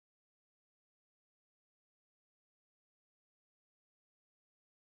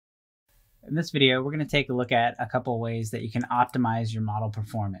In this video, we're going to take a look at a couple ways that you can optimize your model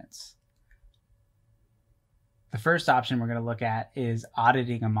performance. The first option we're going to look at is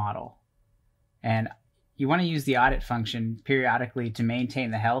auditing a model. And you want to use the audit function periodically to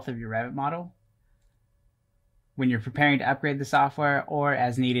maintain the health of your Revit model when you're preparing to upgrade the software or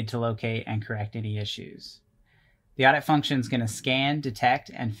as needed to locate and correct any issues. The audit function is going to scan,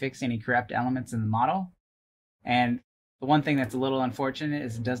 detect, and fix any corrupt elements in the model. And the one thing that's a little unfortunate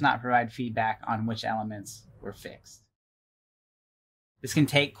is it does not provide feedback on which elements were fixed. This can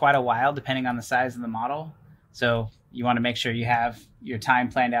take quite a while depending on the size of the model, so you want to make sure you have your time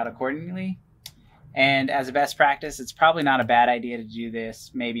planned out accordingly. And as a best practice, it's probably not a bad idea to do this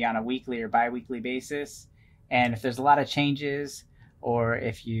maybe on a weekly or bi-weekly basis. And if there's a lot of changes, or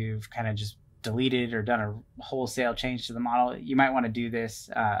if you've kind of just deleted or done a wholesale change to the model, you might want to do this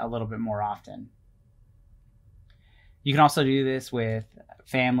a little bit more often. You can also do this with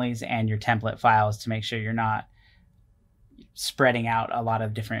families and your template files to make sure you're not spreading out a lot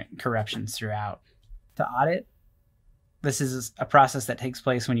of different corruptions throughout. To audit, this is a process that takes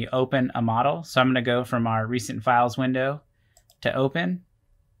place when you open a model. So I'm going to go from our recent files window to open.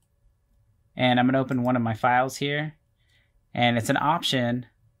 And I'm going to open one of my files here. And it's an option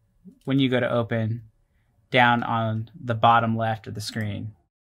when you go to open down on the bottom left of the screen.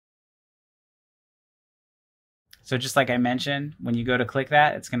 So just like I mentioned, when you go to click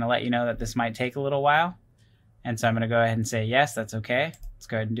that, it's going to let you know that this might take a little while. And so I'm going to go ahead and say, yes, that's okay. Let's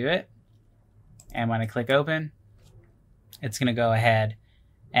go ahead and do it. And when I click open, it's going to go ahead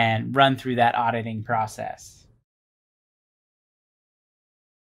and run through that auditing process.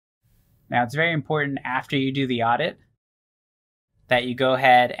 Now, it's very important after you do the audit that you go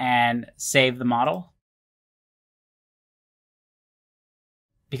ahead and save the model.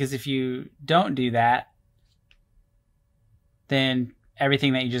 Because if you don't do that, then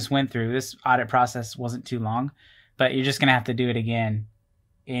everything that you just went through, this audit process wasn't too long, but you're just going to have to do it again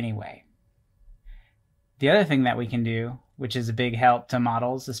anyway. The other thing that we can do, which is a big help to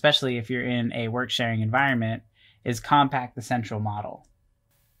models, especially if you're in a work sharing environment, is compact the central model.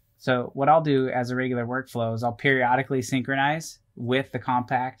 So what I'll do as a regular workflow is I'll periodically synchronize with the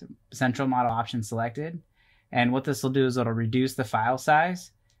compact central model option selected. And what this will do is it'll reduce the file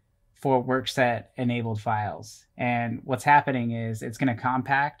size for workset enabled files. And what's happening is it's going to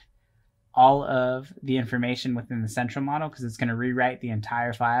compact all of the information within the central model because it's going to rewrite the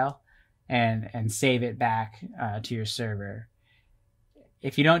entire file and save it back to your server.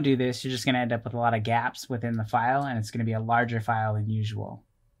 If you don't do this, you're just going to end up with a lot of gaps within the file, and it's going to be a larger file than usual.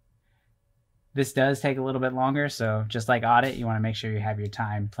 This does take a little bit longer, so just like audit, you want to make sure you have your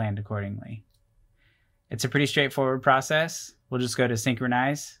time planned accordingly. It's a pretty straightforward process. We'll just go to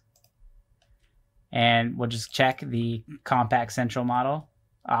synchronize, and we'll just check the compact central model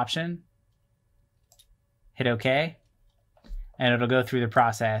option, hit OK, and it'll go through the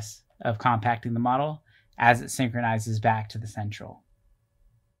process of compacting the model as it synchronizes back to the central.